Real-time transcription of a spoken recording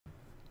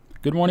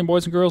Good morning,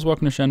 boys and girls.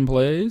 Welcome to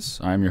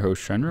Shenplays. I'm your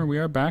host, shenryyr. We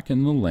are back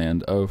in the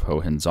land of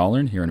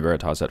Hohenzollern here in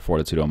Veritas at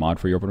Fortitudo mod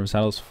for Europa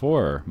Universalis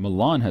 4.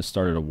 Milan has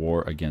started a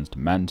war against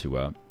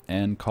Mantua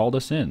and called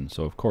us in,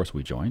 so of course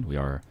we joined. We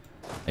are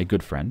a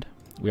good friend.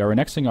 We are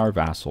annexing our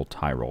vassal,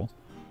 Tyrol.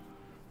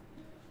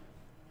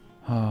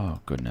 Oh,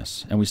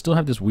 goodness. And we still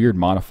have this weird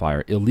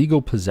modifier,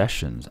 illegal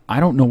possessions. I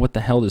don't know what the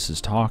hell this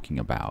is talking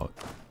about.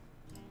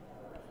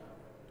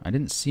 I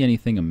didn't see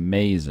anything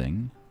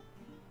amazing.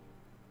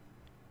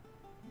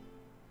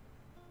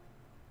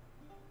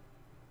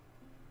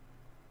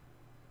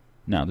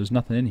 No, there's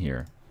nothing in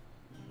here.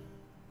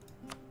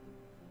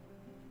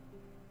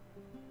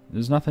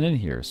 There's nothing in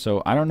here,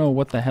 so I don't know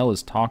what the hell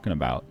is talking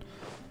about.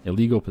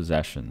 Illegal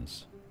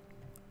possessions.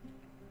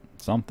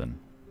 Something.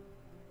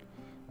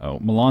 Oh,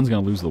 Milan's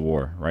gonna lose the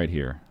war right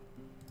here.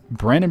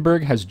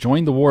 Brandenburg has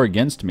joined the war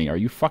against me. Are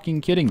you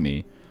fucking kidding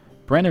me?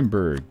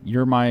 Brandenburg,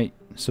 you're my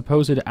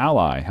supposed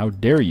ally. How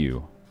dare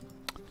you?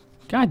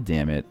 God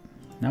damn it.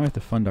 Now we have to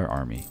fund our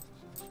army.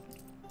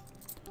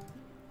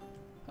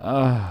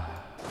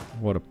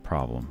 What a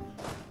problem.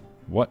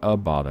 What a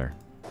bother.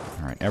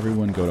 Alright,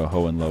 everyone go to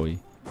Hohenlohe.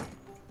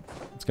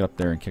 Let's get up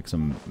there and kick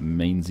some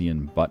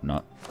Mainzian butt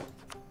nut.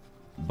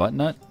 Butt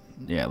nut?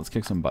 Yeah, let's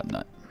kick some butt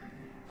nut.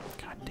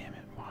 God damn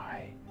it,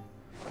 why?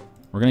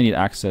 We're going to need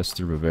access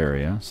through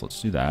Bavaria, so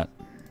let's do that.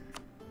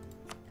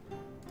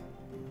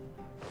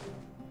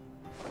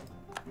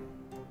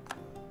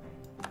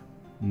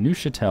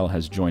 Neuchâtel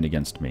has joined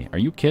against me. Are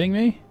you kidding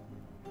me?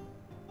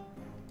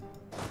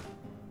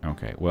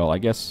 Okay, well, I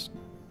guess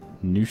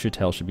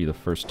Neuchâtel should be the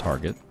first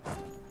target.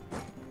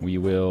 We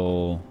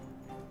will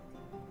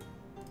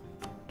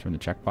turn the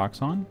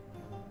checkbox on.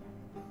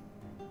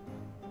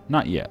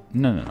 Not yet.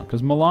 No,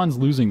 because Milan's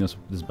losing this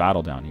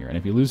battle down here, and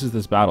if he loses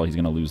this battle, he's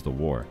going to lose the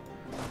war.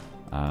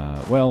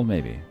 Well,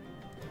 maybe.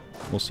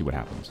 We'll see what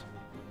happens.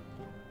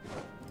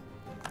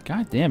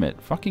 God damn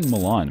it. Fucking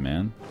Milan,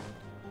 man.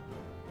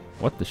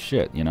 What the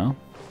shit, you know?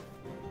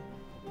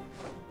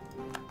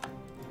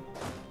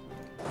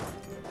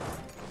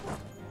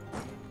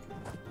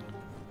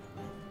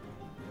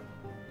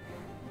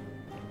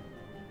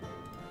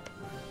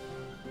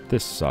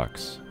 This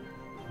sucks.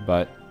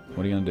 But,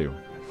 what are you going to do?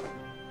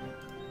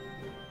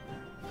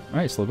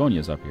 Alright,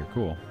 Slavonia's up here.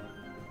 Cool.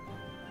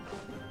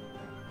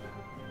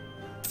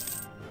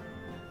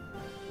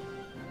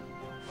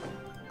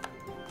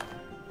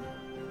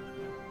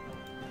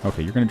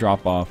 Okay, you're going to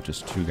drop off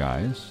just 2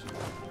 guys.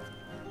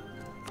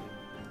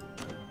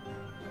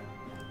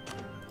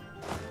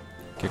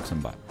 Kick some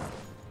butt.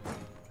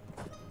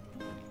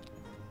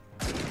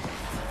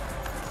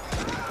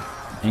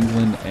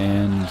 England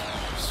and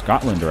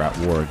Scotland are at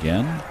war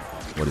again.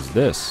 What is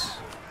this?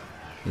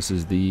 This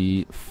is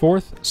the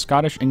 4th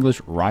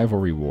Scottish-English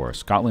rivalry war.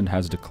 Scotland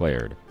has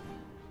declared.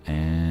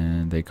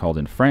 And they called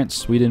in France,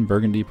 Sweden,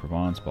 Burgundy,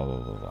 Provence, blah, blah,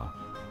 blah, blah.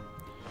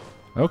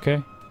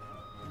 Okay.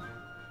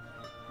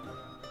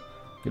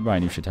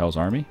 Goodbye, Neuchâtel's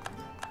army.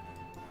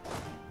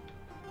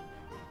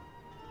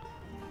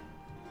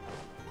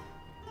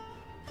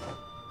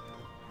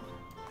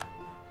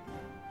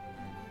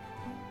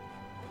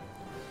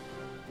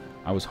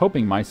 I was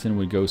hoping Meissen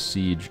would go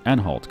siege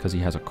Anhalt because he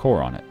has a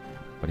core on it,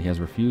 but he has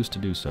refused to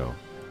do so.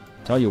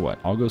 Tell you what,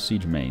 I'll go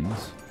siege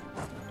Mainz.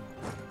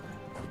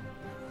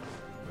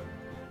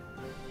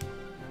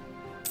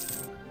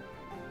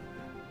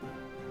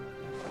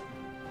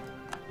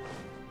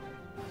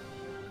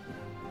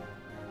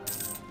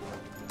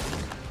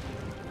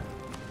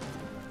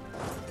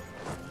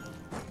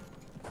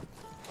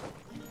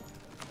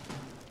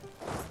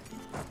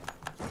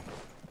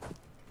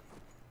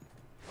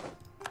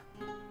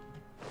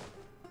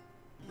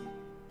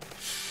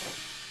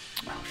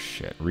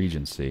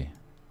 Regency.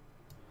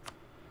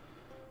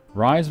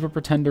 Rise of a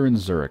Pretender in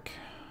Zurich.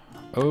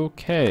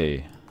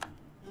 Okay.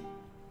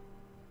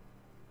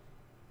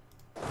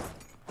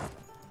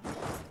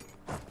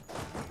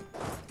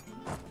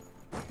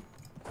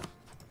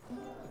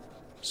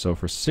 So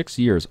for 6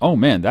 years... Oh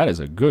man, that is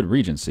a good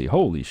Regency.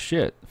 Holy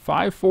shit.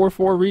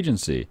 544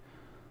 Regency.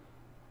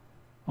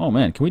 Oh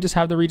man, can we just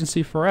have the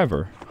Regency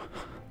forever?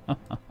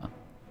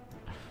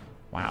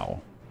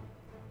 Wow.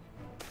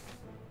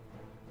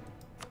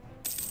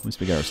 At least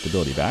we get our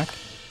stability back.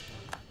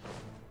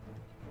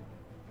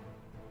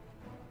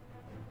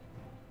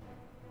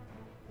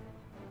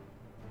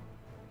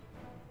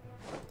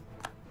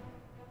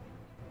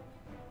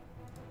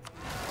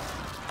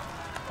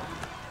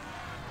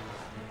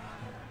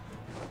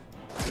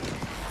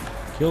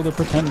 Kill the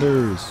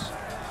pretenders.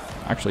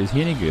 Actually, is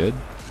he any good?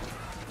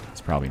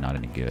 It's probably not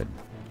any good.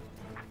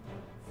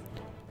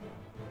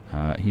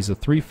 He's a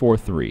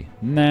 3-4-3.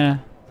 Nah.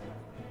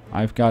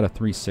 I've got a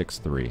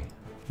 3-6-3.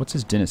 What's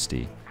his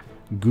dynasty?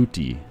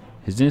 Guti.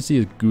 His dynasty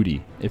is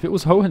Guti. If it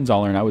was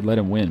Hohenzollern, I would let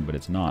him win, but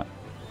it's not.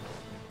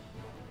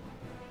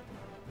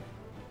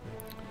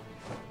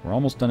 We're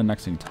almost done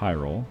annexing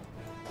Tyrol.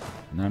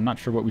 And I'm not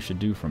sure what we should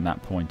do from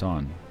that point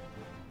on.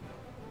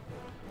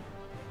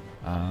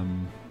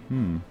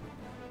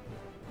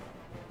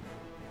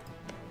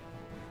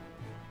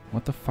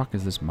 What the fuck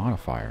is this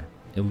modifier?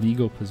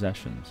 Illegal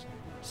possessions.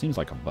 Seems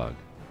like a bug.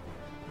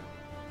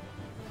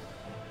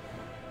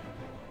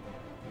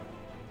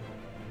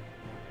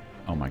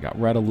 Oh my god,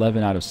 we're at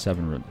 11 out of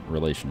 7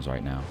 relations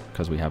right now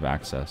because we have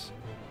access.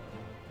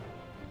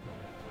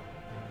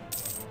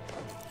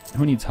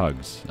 Who needs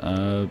hugs?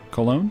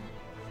 Cologne?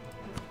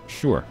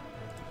 Sure.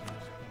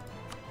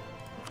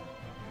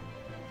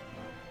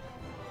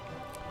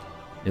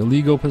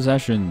 Illegal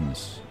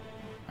possessions.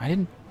 I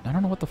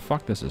don't know what the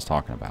fuck this is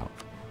talking about.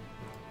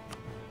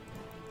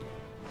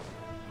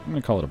 I'm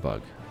gonna call it a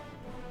bug.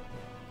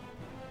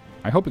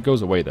 I hope it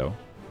goes away though.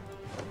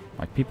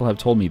 Like, people have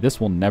told me this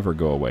will never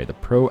go away. The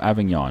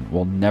pro-Avignon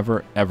will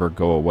never, ever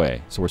go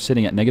away. So we're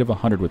sitting at negative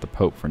 100 with the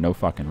Pope for no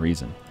fucking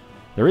reason.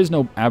 There is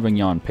no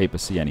Avignon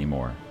papacy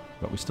anymore,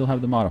 but we still have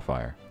the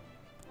modifier.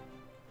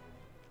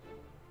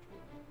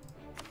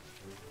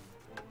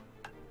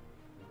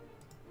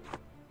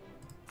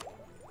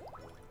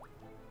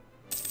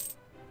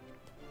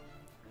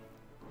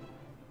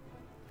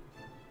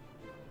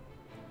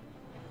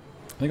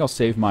 I think I'll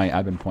save my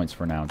admin points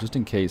for now, just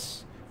in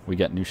case we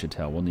get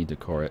Neuchâtel. We'll need to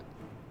core it.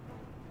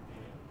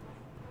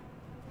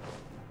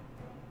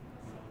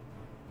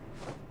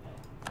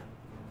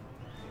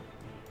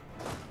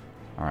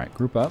 Alright,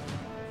 group up,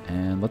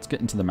 and let's get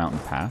into the mountain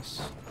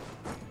pass.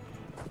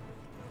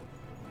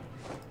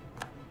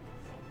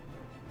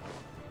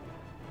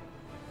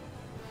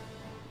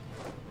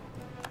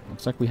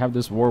 Looks like we have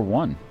this war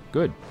won.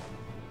 Good.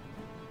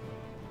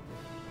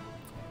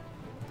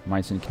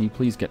 Meissen, can you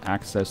please get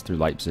access through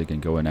Leipzig and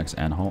go annex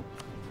Anhalt?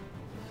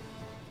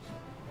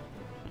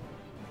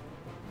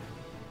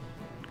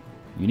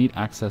 You need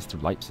access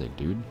through Leipzig,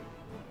 dude.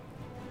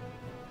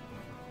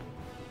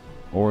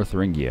 Or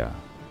Thuringia.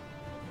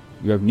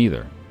 You have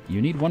neither. You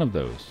need one of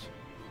those.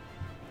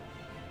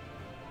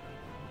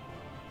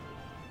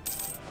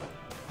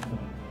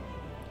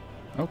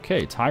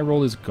 Okay,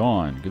 Tyrol is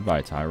gone.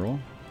 Goodbye, Tyrol.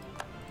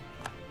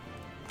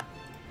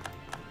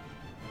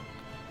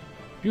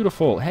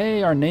 Beautiful.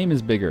 Hey, our name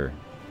is bigger.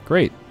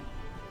 Great.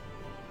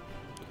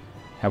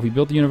 Have we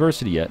built the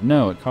university yet?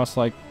 No, it costs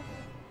like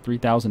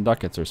 3,000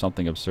 ducats or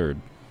something absurd.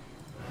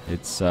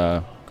 It's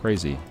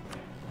crazy.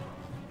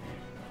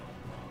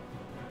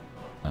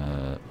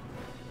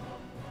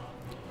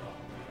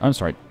 I'm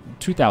sorry,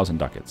 2,000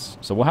 ducats.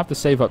 So we'll have to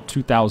save up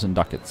 2,000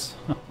 ducats.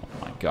 Oh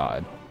my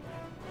god.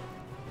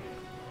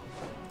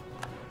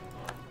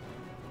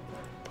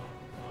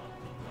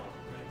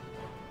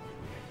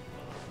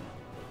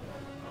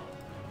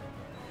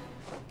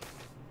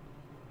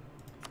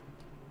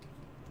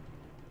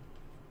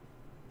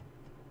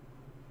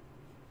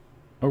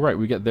 Oh right,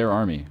 we get their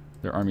army.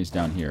 Their army's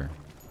down here.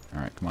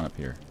 Alright, come on up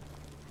here.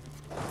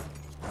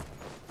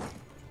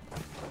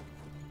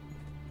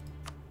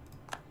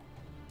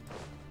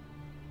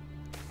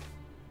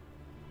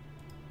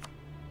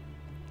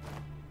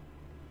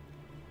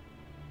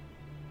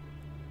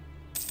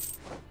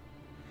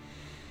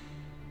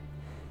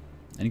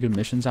 Any good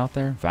missions out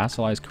there?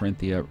 Vassalize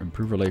Carinthia,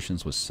 improve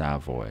relations with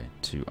Savoy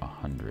to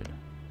 100.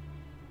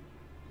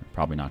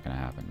 Probably not going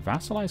to happen.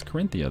 Vassalize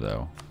Carinthia,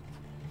 though.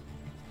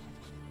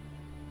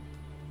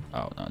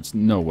 Oh, no, it's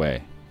no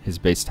way. His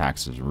base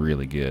tax is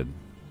really good.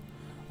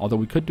 Although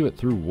we could do it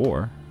through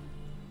war.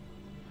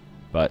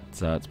 But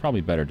it's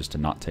probably better just to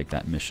not take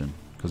that mission.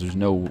 Because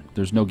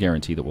there's no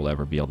guarantee that we'll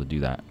ever be able to do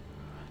that.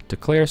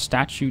 Declare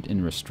statute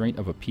in restraint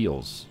of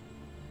appeals.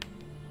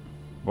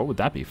 What would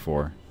that be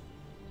for?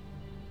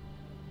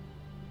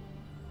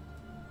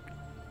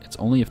 It's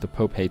only if the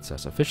Pope hates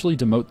us. Officially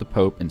demote the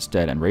Pope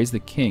instead and raise the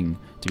King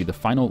to be the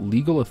final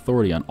legal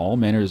authority on all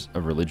manners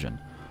of religion.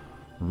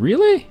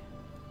 Really?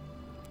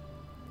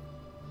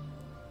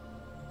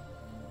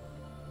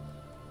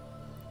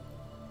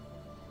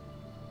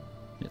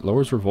 It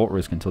lowers revolt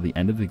risk until the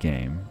end of the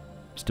game.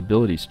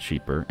 Stability's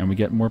cheaper, and we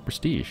get more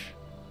prestige.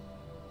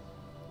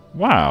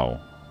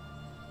 Wow.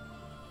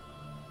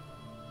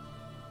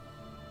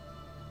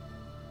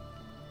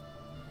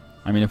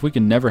 I mean, if we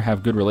can never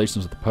have good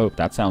relations with the Pope,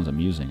 that sounds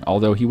amusing.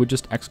 Although he would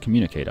just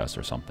excommunicate us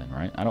or something,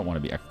 right? I don't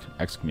want to be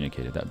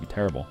excommunicated. That would be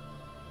terrible.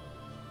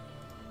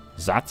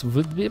 That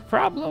would be a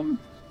problem.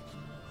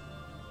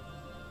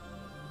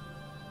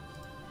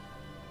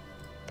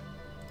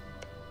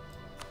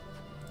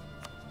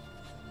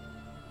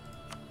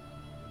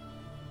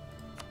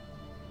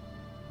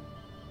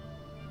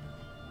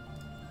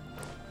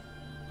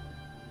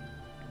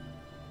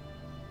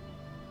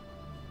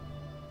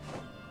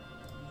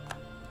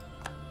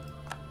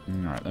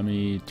 Alright, let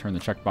me turn the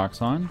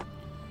checkbox on.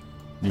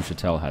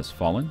 Neuchâtel has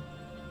fallen.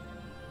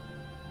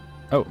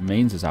 Oh,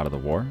 Mainz is out of the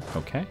war.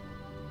 Okay.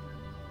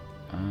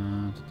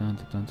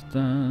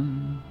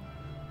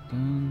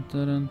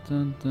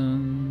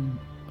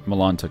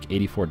 Milan took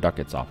 84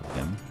 ducats off of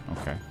him.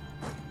 Okay.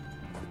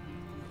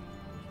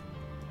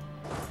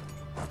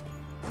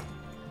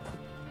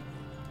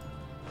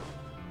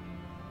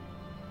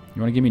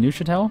 You want to give me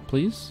Neuchâtel,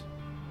 please?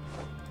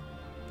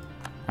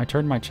 I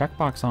turned my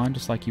checkbox on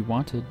just like you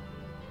wanted.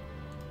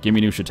 Give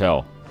me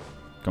Neuchâtel.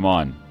 Come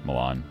on,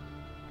 Milan.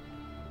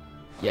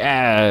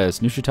 Yes!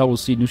 Neuchâtel will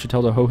cede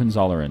Neuchâtel to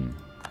Hohenzollern.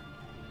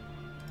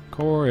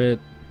 Core it.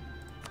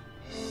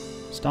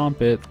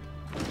 Stomp it.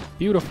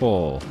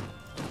 Beautiful.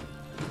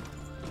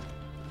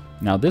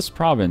 Now this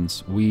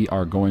province we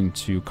are going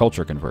to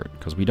culture convert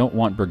because we don't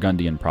want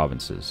Burgundian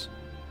provinces.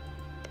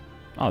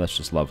 Oh, that's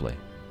just lovely.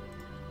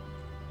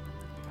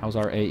 How's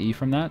our AE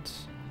from that?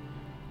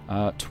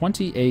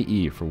 20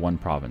 AE for one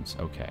province.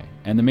 Okay.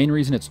 And the main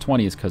reason it's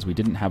 20 is because we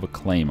didn't have a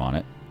claim on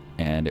it,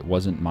 and it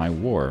wasn't my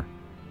war.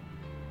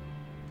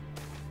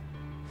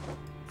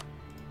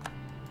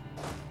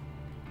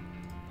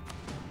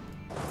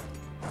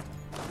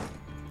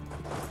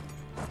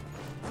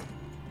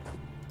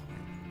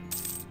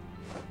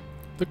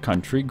 The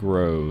country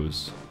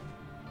grows.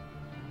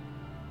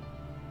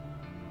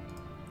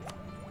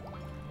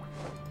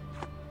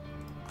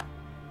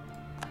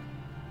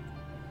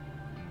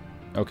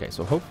 Okay,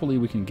 so hopefully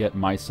we can get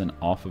Meissen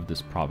off of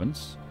this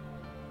province.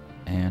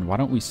 And why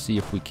don't we see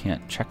if we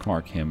can't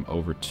checkmark him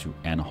over to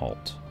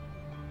Anhalt.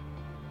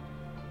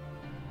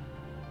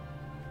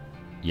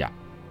 Yeah.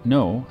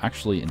 No,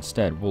 actually,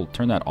 instead, we'll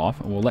turn that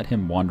off and we'll let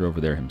him wander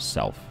over there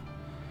himself.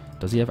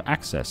 Does he have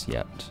access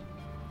yet?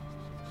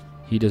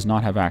 He does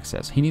not have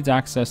access. He needs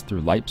access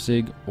through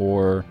Leipzig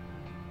or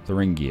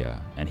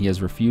Thuringia, and he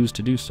has refused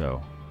to do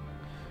so.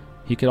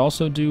 He could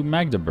also do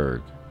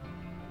Magdeburg,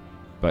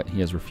 but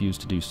he has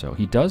refused to do so.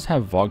 He does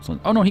have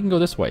Vogsland. Oh no, he can go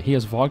this way. He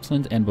has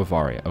Vogsland and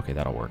Bavaria. Okay,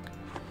 that'll work.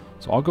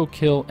 So I'll go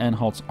kill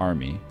Anhalt's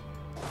army.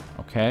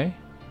 Okay.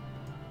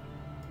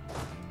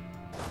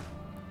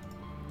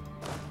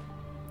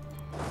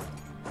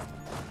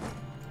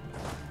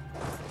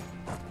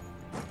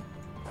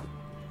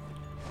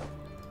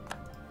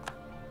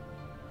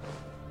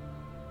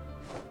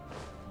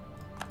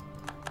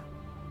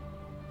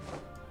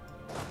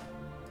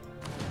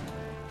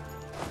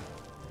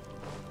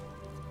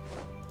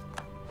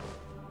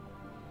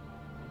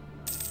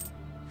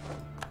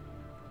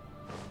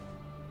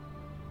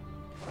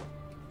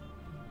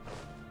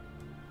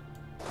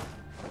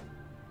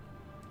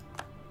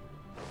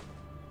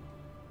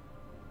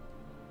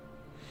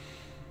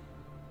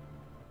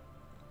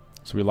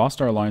 So we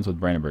lost our alliance with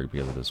Brandenburg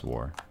because of this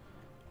war.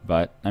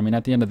 But, I mean,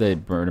 at the end of the day,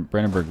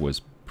 Brandenburg was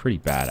a pretty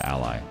bad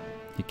ally.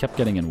 He kept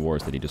getting in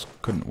wars that he just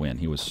couldn't win.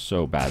 He was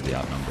so badly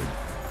outnumbered.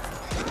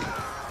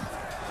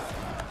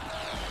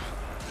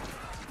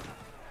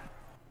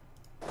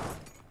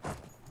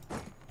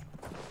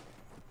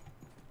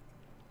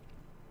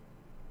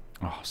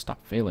 Oh,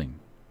 stop failing.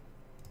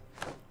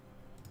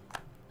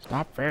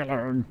 Stop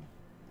failing.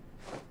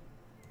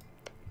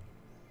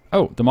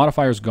 Oh, the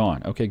modifier's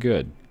gone. Okay,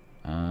 good.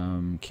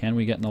 Can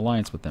we get an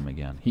alliance with them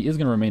again? He is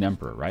going to remain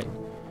emperor, right?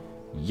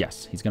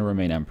 Yes, he's going to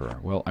remain emperor.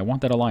 Well, I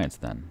want that alliance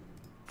then.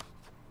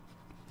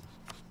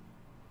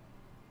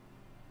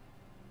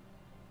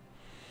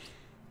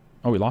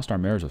 Oh, we lost our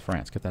marriage with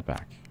France. Get that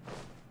back.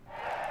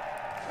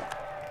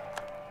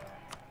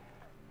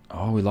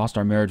 Oh, we lost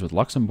our marriage with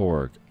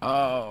Luxembourg.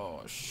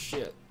 Oh,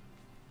 shit.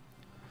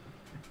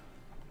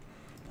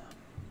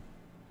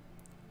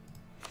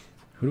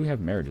 Who do we have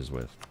marriages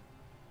with?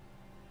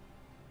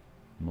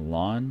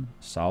 Milan,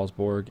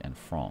 Salzburg, and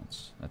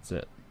France. That's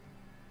it.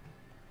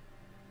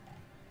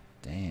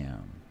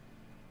 Damn.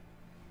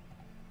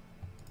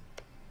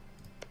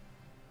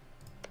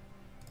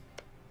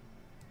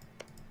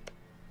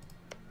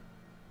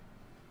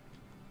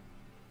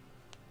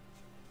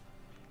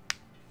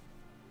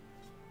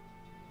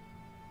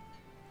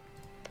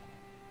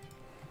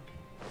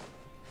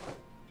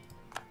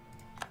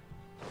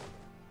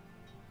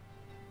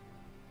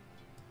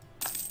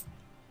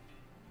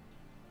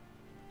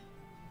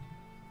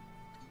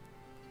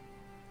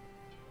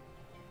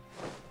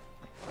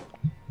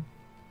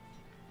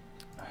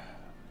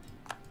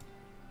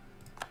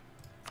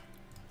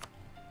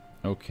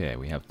 Okay,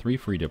 we have 3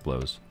 free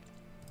diplos.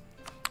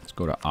 Let's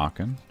go to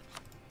Aachen.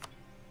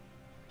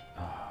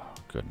 Oh,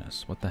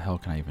 goodness. What the hell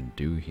can I even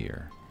do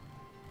here?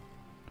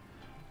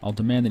 I'll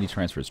demand that he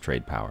transfers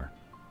trade power.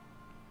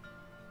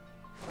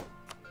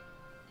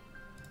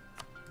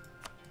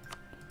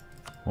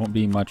 Won't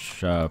be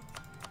much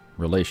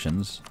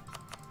relations.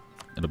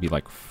 It'll be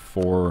like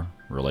 4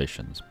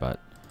 relations, but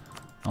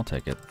I'll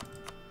take it.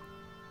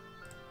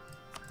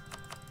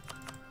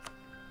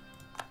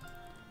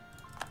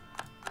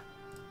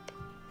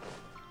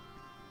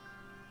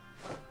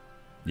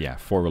 Yeah,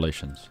 4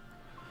 relations.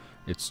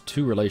 It's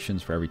 2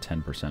 relations for every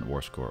 10%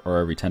 war score, or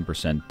every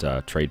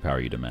 10% trade power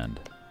you demand.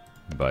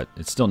 But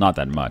it's still not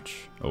that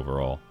much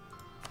overall.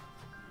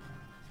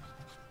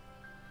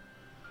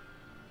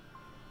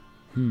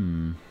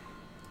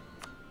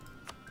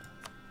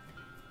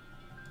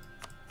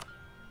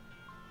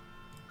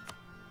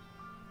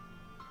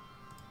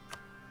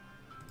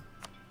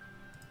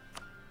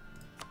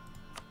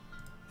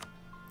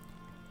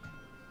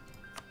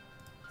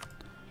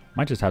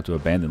 Might just have to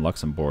abandon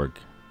Luxembourg.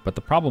 But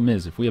the problem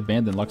is, if we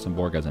abandon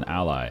Luxembourg as an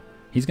ally,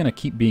 he's going to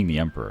keep being the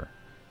emperor.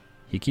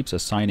 He keeps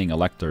assigning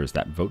electors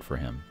that vote for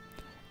him.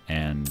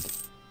 And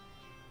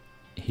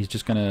he's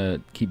just going to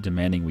keep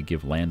demanding we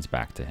give lands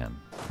back to him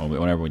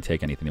whenever we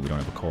take anything that we don't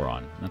have a core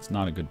on. That's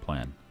not a good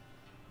plan.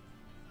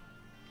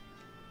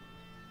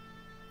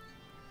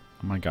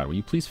 Oh my god, will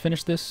you please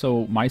finish this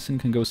so Meissen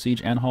can go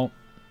siege Anhalt?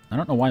 I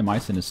don't know why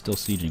Meissen is still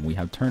sieging. We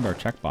have turned our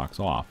checkbox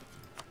off.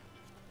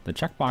 The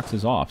checkbox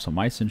is off, so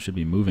Meissen should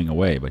be moving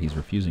away, but he's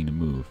refusing to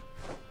move.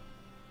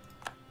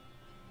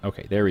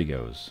 Okay, there he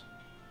goes.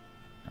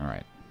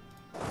 Alright.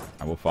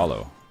 I will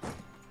follow.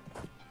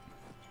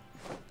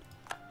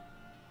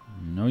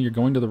 No, you're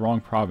going to the wrong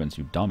province,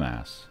 you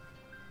dumbass.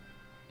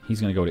 He's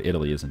going to go to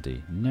Italy, isn't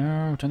he?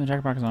 No, turn the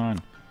checkbox on.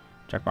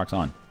 Checkbox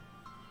on.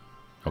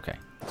 Okay,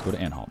 let's go to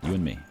Anhalt, you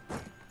and me.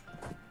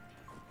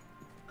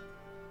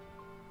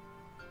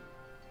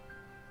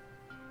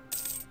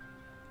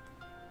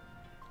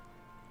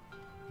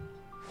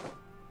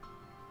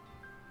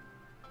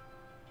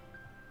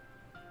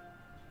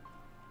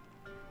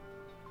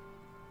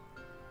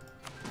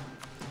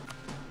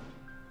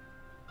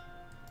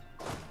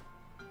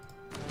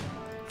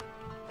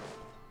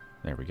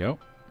 There we go.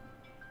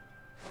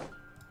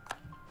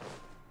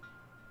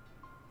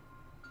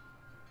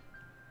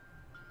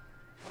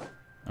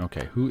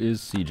 Okay, who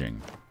is sieging?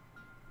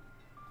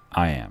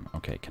 I am.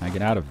 Okay, can I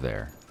get out of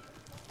there?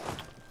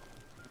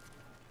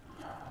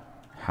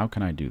 How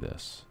can I do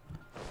this?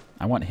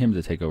 I want him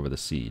to take over the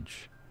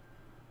siege.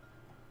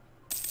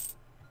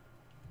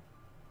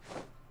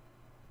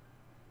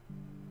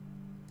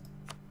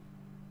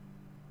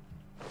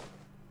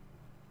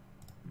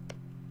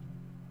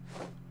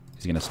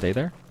 Is he going to stay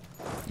there?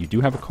 You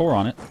do have a core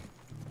on it.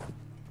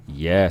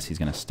 Yes, he's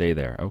going to stay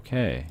there.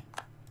 Okay.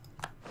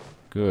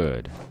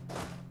 Good.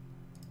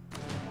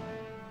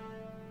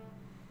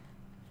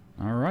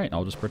 Alright,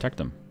 I'll just protect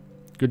him.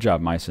 Good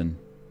job, Meissen.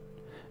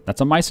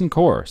 That's a Meissen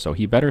core, so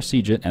he better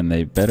siege it, and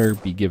they better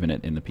be given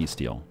it in the peace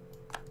deal.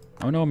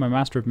 Oh no, my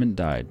Master of Mint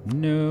died.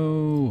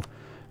 No!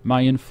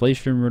 My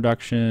inflation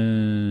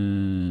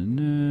reduction...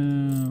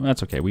 No...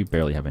 That's okay, we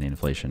barely have any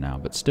inflation now,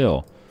 but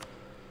still...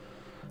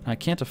 I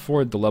can't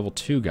afford the level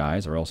 2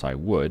 guys, or else I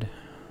would.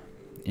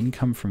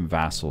 Income from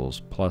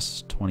vassals,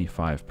 plus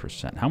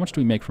 25%. How much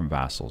do we make from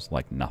vassals?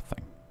 Like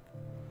nothing.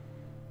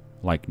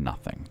 Like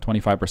nothing.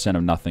 25%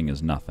 of nothing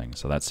is nothing,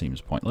 so that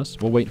seems pointless.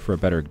 We'll wait for a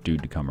better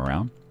dude to come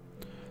around.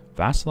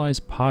 Vassalize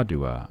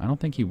Padua. I don't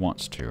think he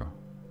wants to.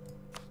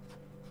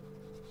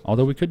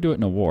 Although we could do it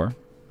in a war.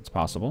 It's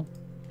possible.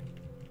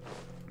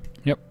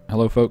 Yep.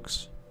 Hello,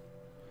 folks.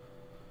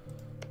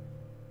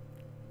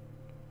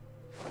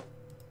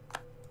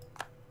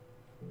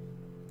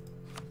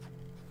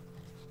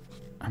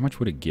 How much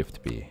would a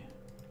gift be?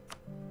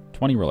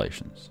 20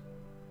 relations.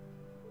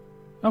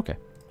 Okay.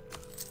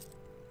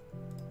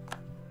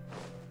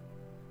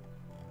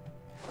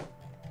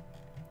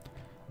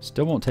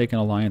 Still won't take an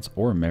alliance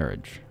or a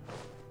marriage.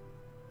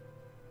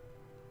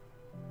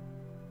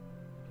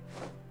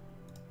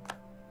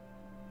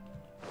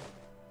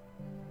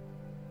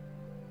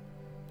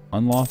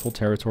 Unlawful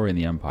territory in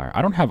the Empire.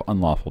 I don't have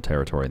unlawful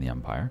territory in the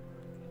Empire.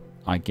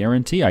 I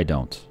guarantee I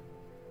don't.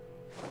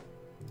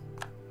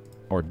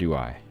 Or do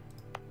I?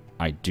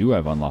 I do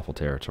have unlawful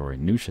territory.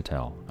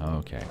 Neuchâtel.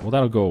 Okay. Well,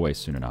 that'll go away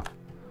soon enough.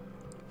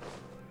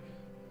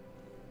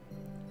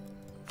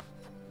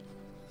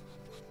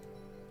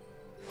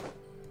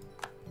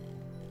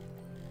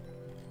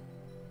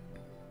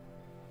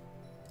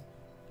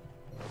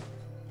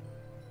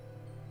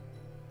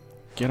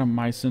 Get him,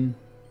 Meissen.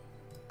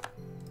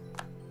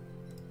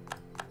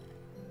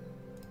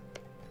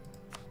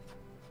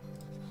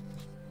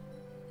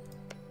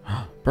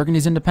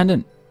 Burgundy's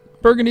independent.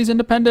 Burgundy's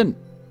independent.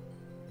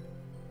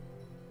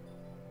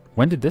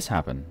 When did this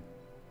happen?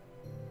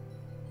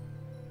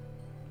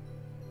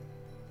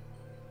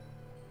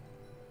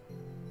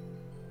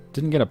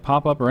 Didn't get a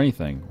pop-up or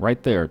anything.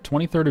 Right there.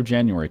 23rd of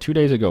January. 2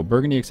 days ago,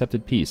 Burgundy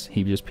accepted peace.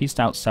 He just peaced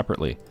out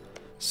separately.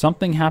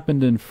 Something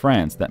happened in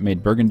France that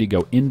made Burgundy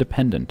go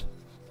independent.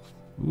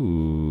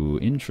 Ooh,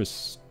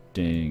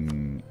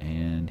 interesting.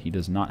 And he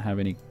does not have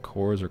any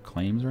cores or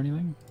claims or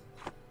anything?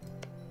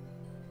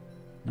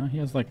 No, he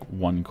has like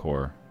 1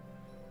 core.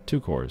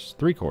 2 cores.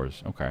 3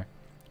 cores. Okay.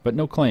 But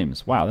no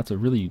claims. Wow, that's a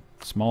really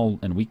small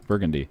and weak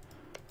Burgundy.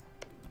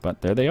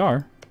 But there they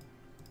are.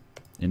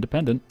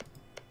 Independent.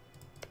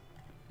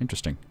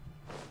 Interesting.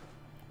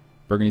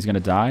 Burgundy's gonna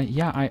die?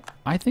 Yeah,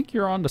 I think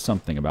you're onto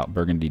something about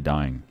Burgundy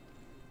dying.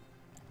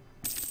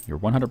 You're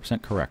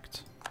 100%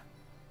 correct.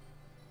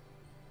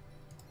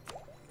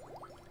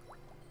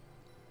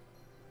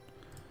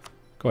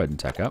 Go ahead and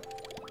tech up.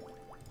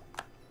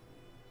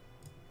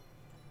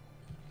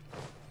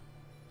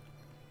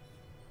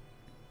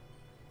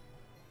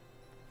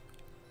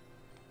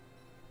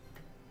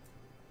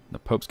 The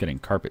Pope's getting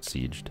carpet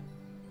sieged.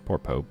 Poor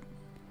Pope.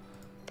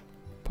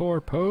 Poor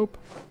Pope.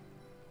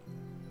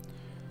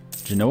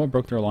 Genoa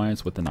broke their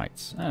alliance with the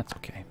Knights. That's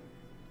okay.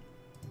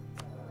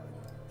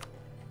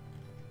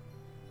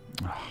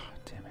 Ah, oh,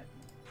 damn it.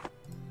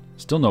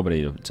 Still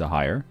nobody to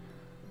hire.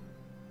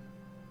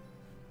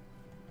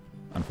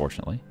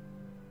 Unfortunately.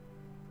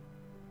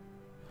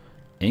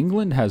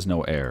 England has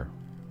no heir.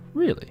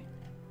 Really?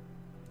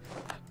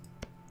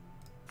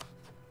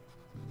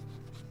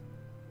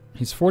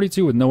 He's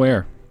 42 with no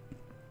heir.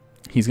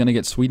 He's going to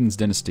get Sweden's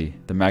dynasty,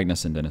 the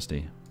Magnusson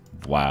dynasty.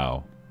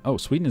 Wow. Oh,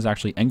 Sweden is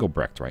actually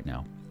Engelbrecht right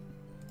now.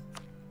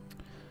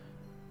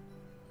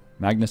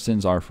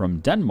 Magnussons are from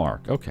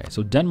Denmark. Okay,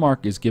 so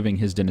Denmark is giving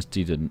his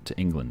dynasty to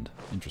England.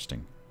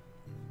 Interesting.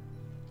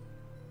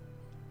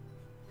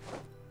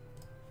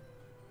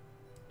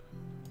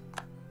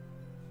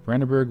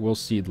 Brandenburg will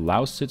cede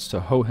Lausitz to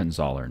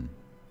Hohenzollern.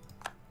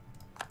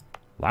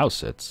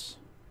 Lausitz?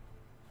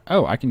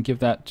 Oh, I can give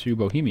that to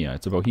Bohemia.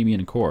 It's a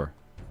Bohemian core.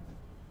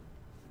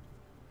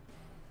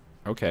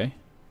 Okay.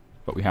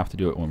 But we have to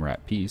do it when we're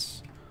at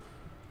peace.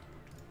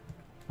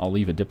 I'll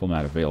leave a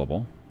diplomat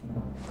available.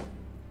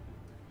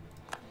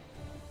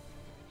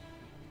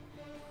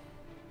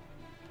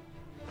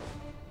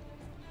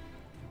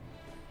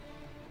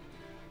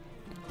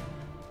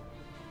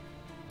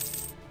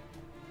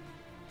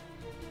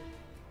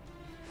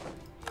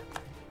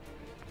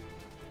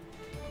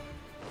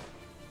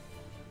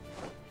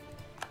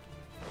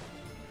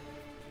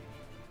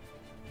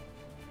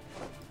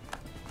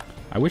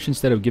 I wish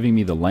instead of giving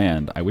me the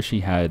land, I wish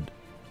he had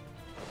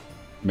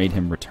made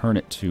him return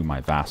it to my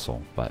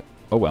vassal, but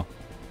oh well.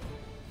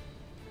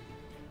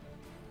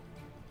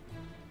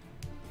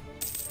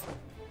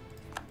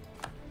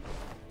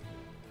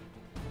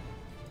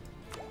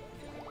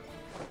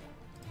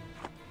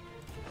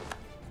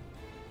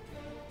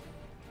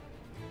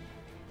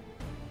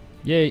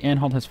 Yay,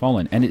 Anhalt has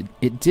fallen. And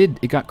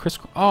it got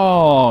crisscrossed.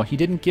 Oh, he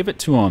didn't give it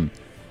to him.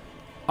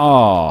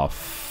 Oh,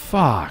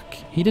 fuck.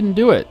 He didn't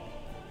do it.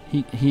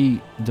 He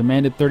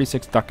demanded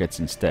 36 ducats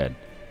instead.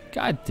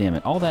 God damn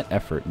it. All that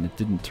effort and it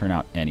didn't turn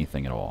out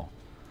anything at all.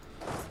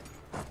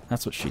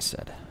 That's what she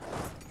said.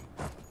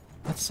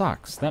 That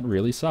sucks. That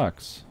really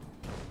sucks.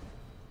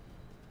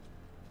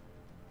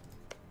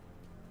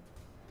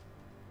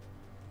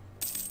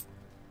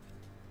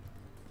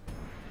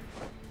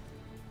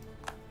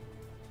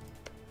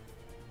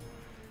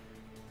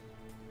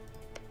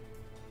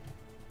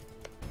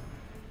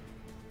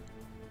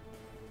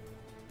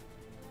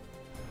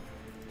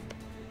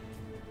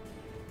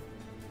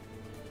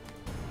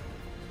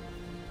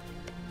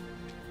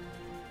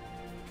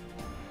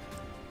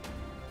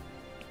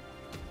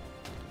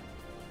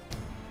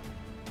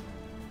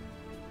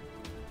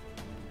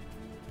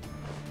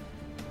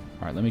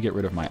 Alright, let me get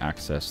rid of my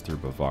access through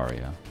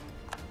Bavaria.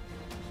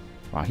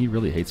 Wow, he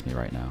really hates me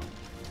right now.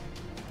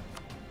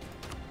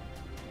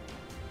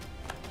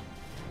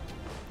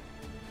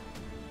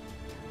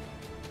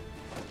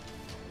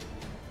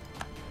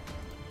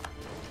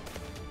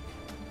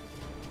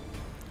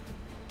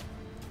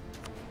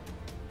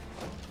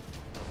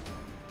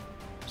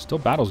 Still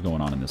battles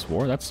going on in this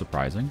war. That's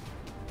surprising.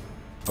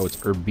 Oh,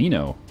 it's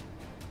Urbino.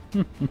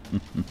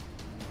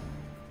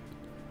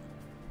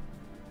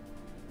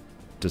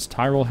 Does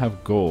Tyrol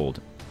have gold?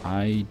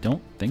 I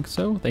don't think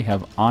so. They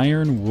have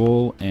iron,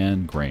 wool,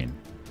 and grain.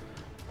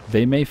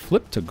 They may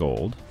flip to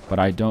gold, but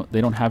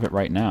they don't have it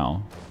right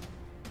now.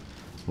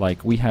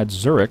 Like, we had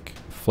Zurich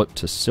flip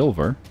to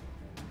silver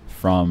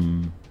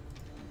from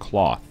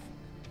cloth,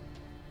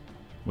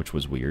 which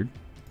was weird.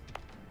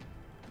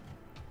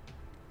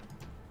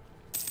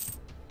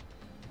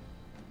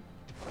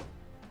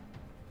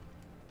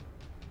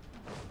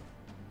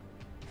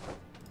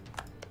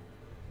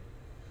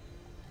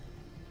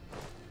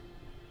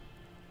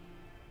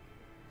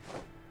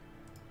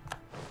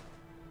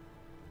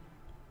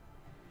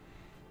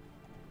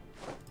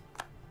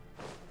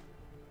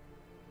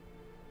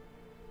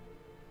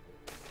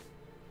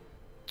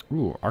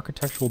 Ooh,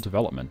 architectural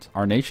development.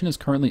 Our nation is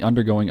currently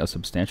undergoing a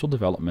substantial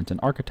development in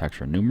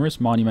architecture.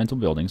 Numerous monumental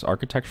buildings,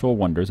 architectural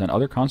wonders, and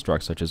other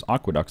constructs such as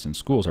aqueducts and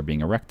schools are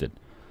being erected.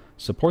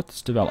 Support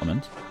this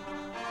development,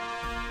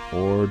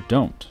 or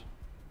don't.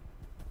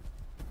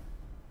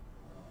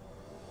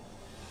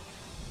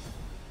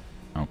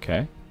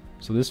 Okay,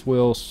 so this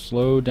will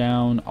slow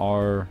down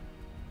our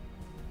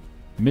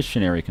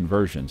missionary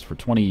conversions for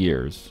 20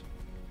 years,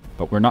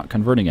 but we're not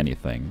converting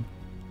anything,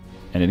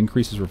 and it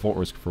increases revolt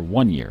risk for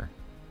 1 year.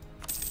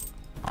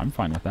 I'm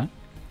fine with that.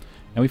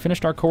 And we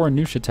finished our core in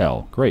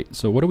Neuchâtel. Great.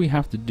 So what do we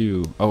have to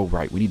do? Oh,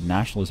 right. We need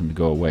nationalism to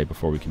go away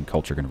before we can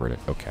culture convert it.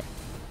 Okay.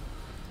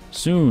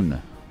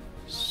 Soon.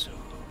 Soon.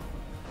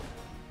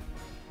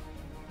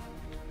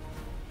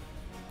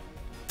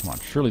 Come on.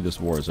 Surely this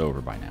war is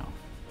over by now.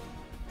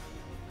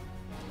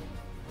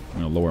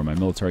 I'm going to lower my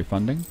military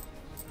funding.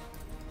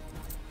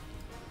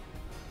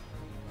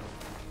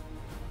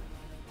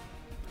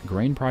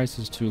 Grain price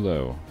is too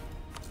low.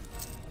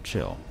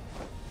 Chill.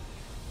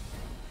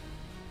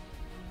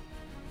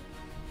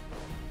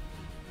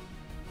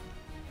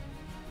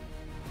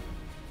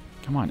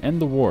 Come on,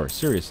 end the war.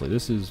 Seriously,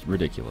 this is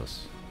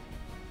ridiculous.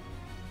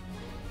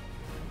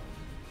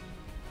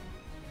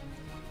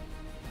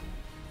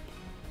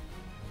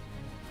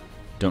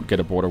 Don't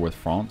get a border with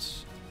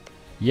France.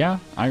 Yeah,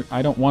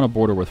 I don't want a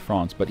border with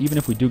France, but even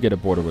if we do get a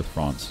border with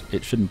France,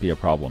 it shouldn't be a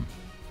problem.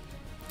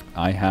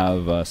 I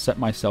have set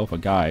myself a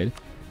guide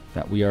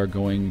that we are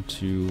going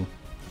to...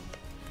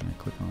 Can I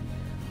click on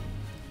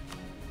there?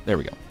 There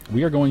we go.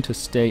 We are going to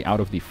stay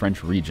out of the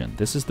French region.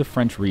 This is the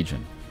French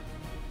region.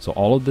 So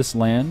all of this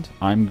land,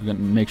 I'm going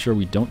to make sure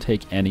we don't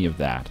take any of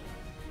that.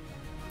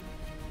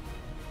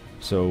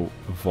 So,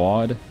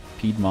 Vaud,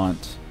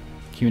 Piedmont,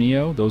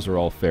 Cuneo, those are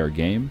all fair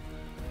game.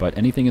 But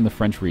anything in the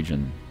French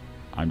region,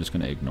 I'm just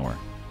going to ignore.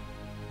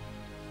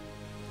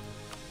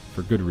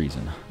 For good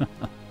reason.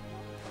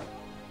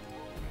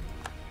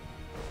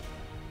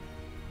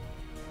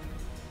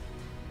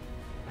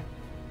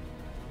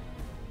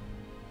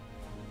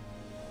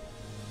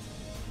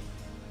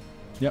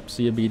 Yep,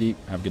 see ya, BD.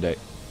 Have a good day.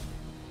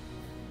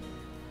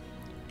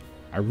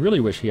 I really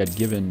wish he had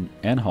given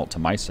Anhalt to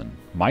Meissen.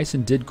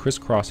 Meissen did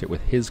crisscross it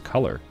with his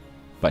color,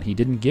 but he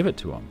didn't give it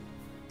to him.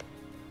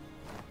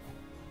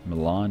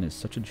 Milan is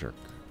such a jerk.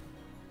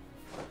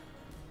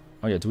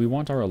 Oh yeah, do we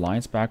want our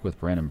alliance back with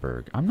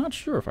Brandenburg? I'm not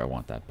sure if I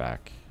want that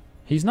back.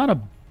 He's not a...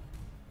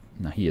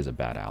 No, he is a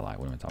bad ally.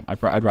 What am I talking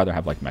about? I'd rather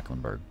have like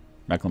Mecklenburg.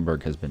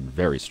 Mecklenburg has been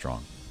very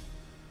strong.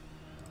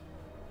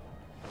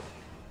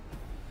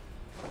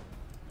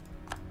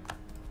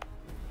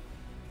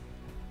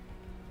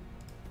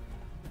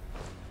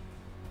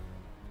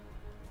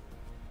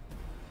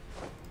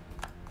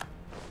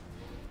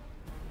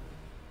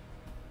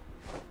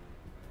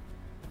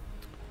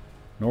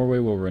 Norway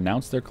will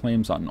renounce their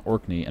claims on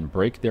Orkney and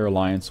break their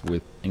alliance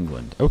with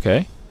England.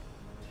 Okay.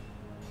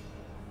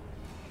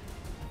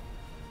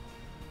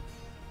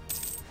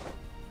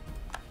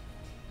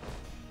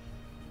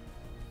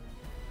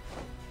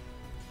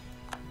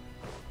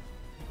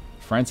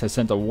 France has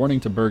sent a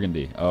warning to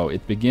Burgundy. Oh,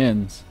 it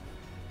begins.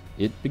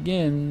 It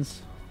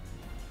begins.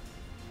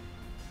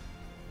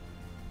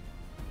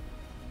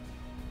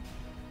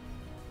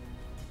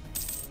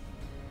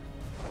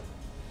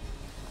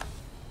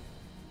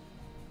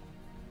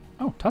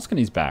 Oh,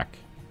 Tuscany's back.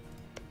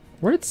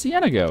 Where did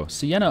Siena go?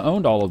 Siena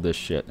owned all of this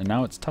shit, and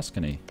now it's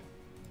Tuscany.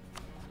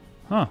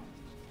 Huh.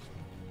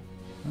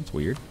 That's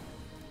weird.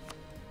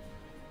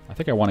 I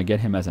think I want to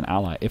get him as an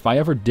ally. If I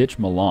ever ditch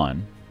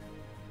Milan...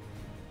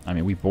 I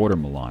mean, we border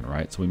Milan,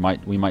 right? So we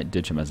might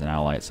ditch him as an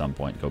ally at some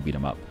point, go beat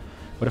him up.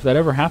 But if that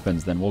ever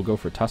happens, then we'll go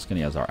for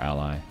Tuscany as our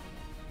ally.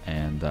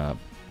 And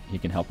he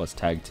can help us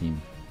tag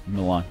team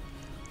Milan.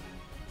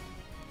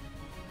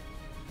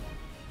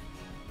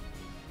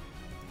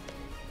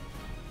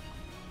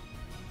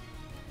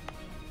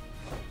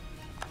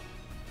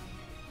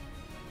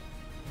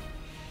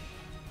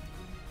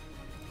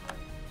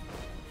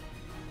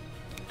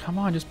 Come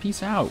on, just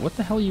peace out. What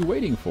the hell are you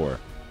waiting for?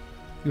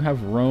 You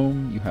have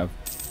Rome, you have...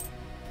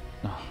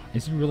 Oh,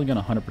 is he really going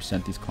to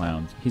 100% these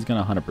clowns? He's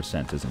going to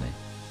 100%, isn't he?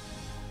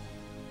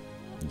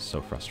 It's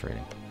so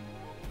frustrating.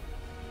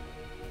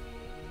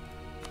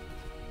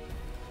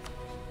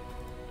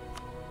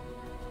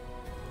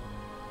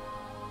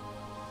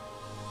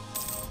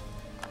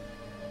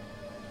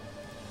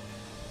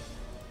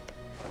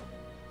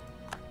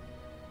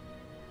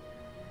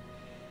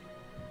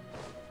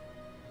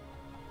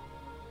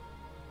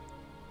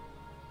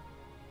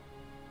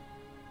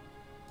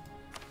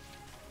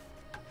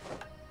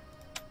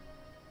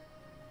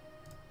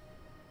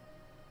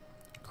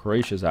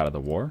 Croatia's out of the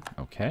war.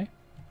 Okay.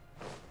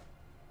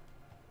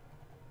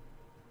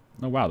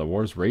 Oh, wow. The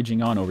war's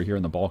raging on over here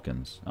in the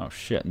Balkans. Oh,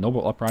 shit.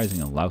 Noble uprising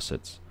in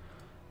Lausitz.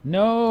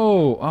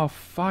 No! Oh,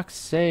 fuck's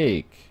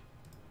sake.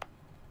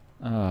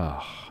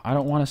 I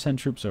don't want to send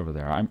troops over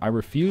there. I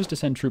refuse to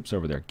send troops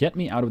over there. Get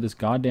me out of this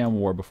goddamn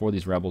war before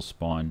these rebels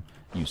spawn,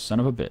 you son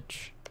of a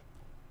bitch.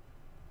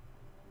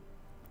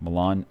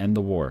 Milan, end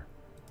the war.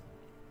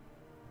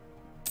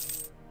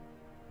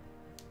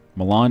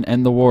 Milan,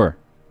 end the war.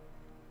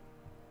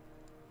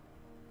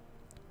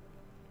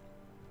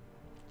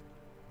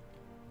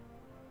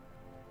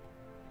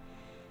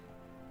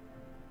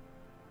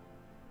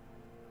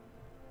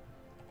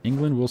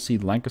 England will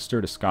cede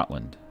Lancaster to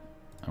Scotland.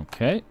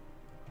 Okay.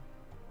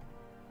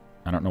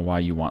 I don't know why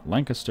you want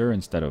Lancaster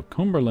instead of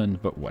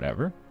Cumberland, but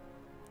whatever.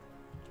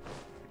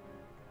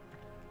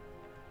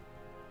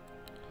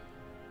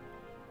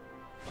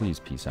 Please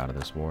peace out of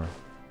this war.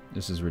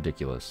 This is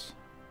ridiculous.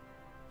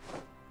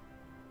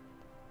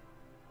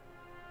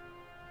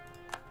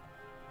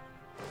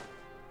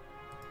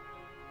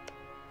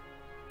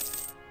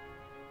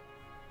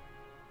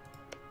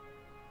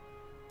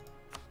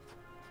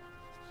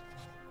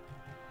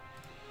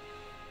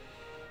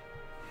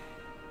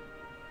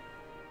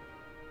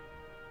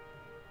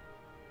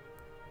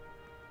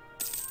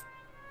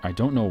 I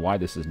don't know why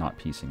this is not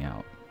piecing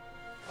out.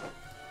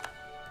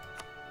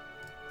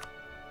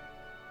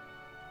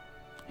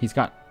 He's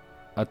got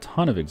a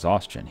ton of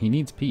exhaustion. He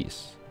needs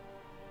peace.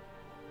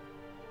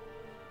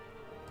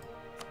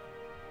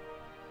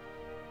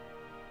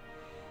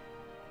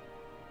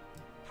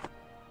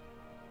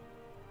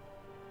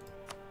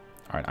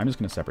 Alright, I'm just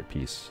going to separate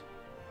peace.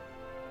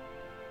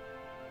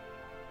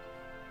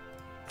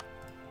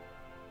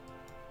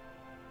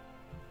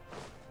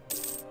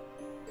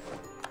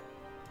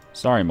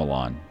 Sorry,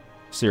 Milan.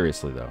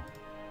 Seriously, though.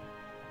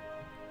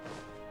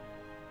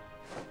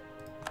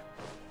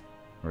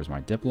 Where's my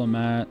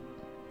diplomat?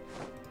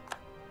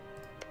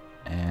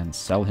 And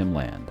sell him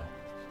land.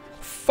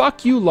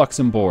 Fuck you,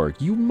 Luxembourg!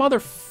 You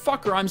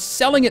motherfucker! I'm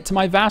selling it to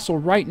my vassal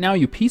right now,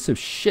 you piece of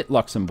shit,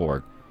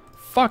 Luxembourg.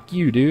 Fuck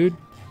you, dude.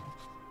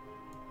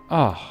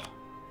 Oh.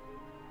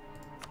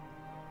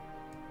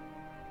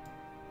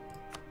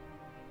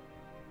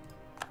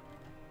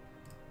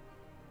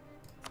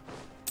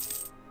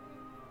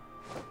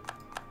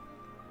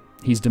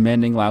 He's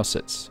demanding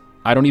Lausitz.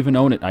 I don't even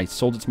own it. I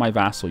sold it to my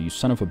vassal, you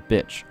son of a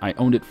bitch. I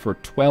owned it for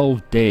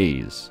 12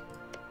 days.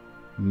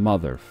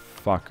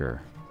 Motherfucker.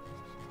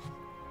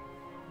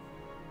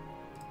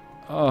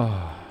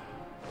 Oh.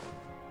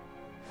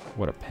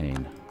 What a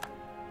pain.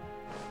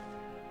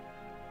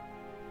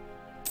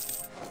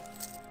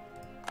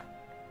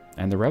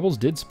 And the rebels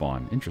did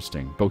spawn.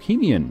 Interesting.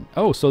 Bohemian.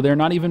 Oh, so they're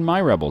not even my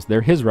rebels.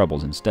 They're his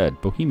rebels instead.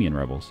 Bohemian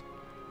rebels.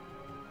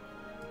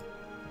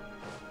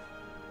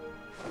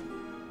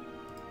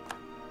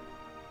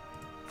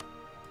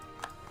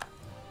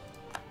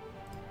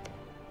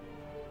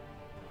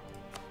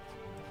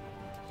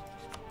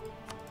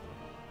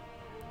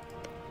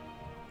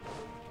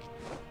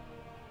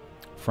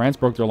 France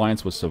broke their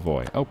alliance with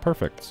Savoy. Oh,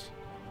 perfect.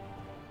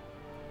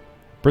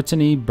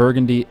 Brittany,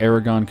 Burgundy,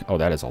 Aragon. Oh,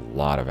 that is a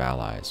lot of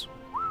allies.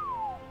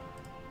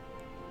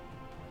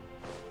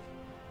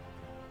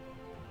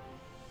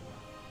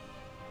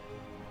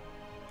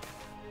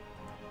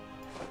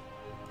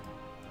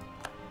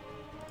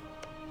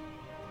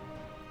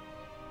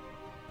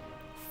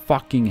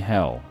 Fucking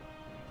hell.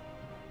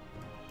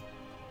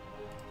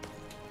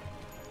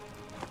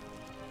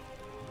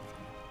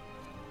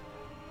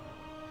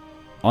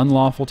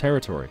 Unlawful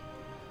territory.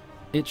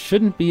 It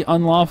shouldn't be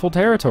unlawful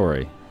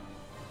territory.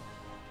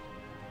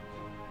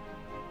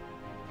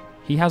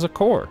 He has a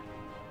core.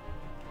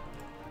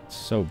 It's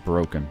so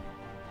broken.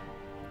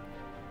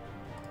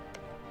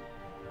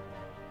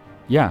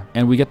 Yeah,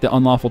 and we get the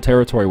unlawful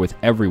territory with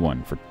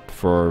everyone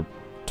for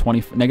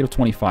negative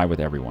 25 with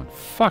everyone.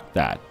 Fuck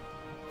that.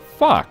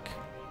 Fuck.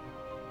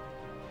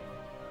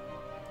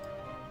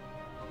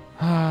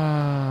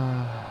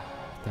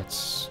 That's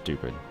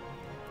stupid.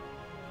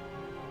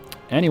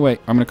 Anyway,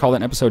 I'm going to call that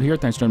an episode here.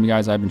 Thanks for joining me,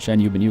 guys. I've been Shen.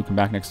 You've been you. Come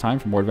back next time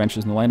for more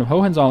adventures in the land of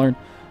Hohenzollern.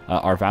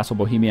 Our vassal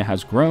Bohemia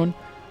has grown.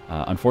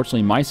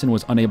 Unfortunately, Meissen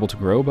was unable to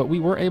grow, but we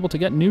were able to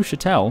get new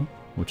chattel,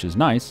 which is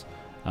nice.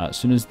 As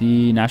soon as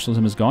the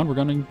nationalism is gone, we're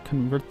going to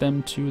convert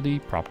them to the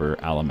proper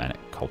Alemannic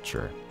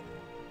culture.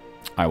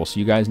 I will see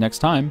you guys next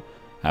time.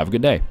 Have a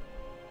good day.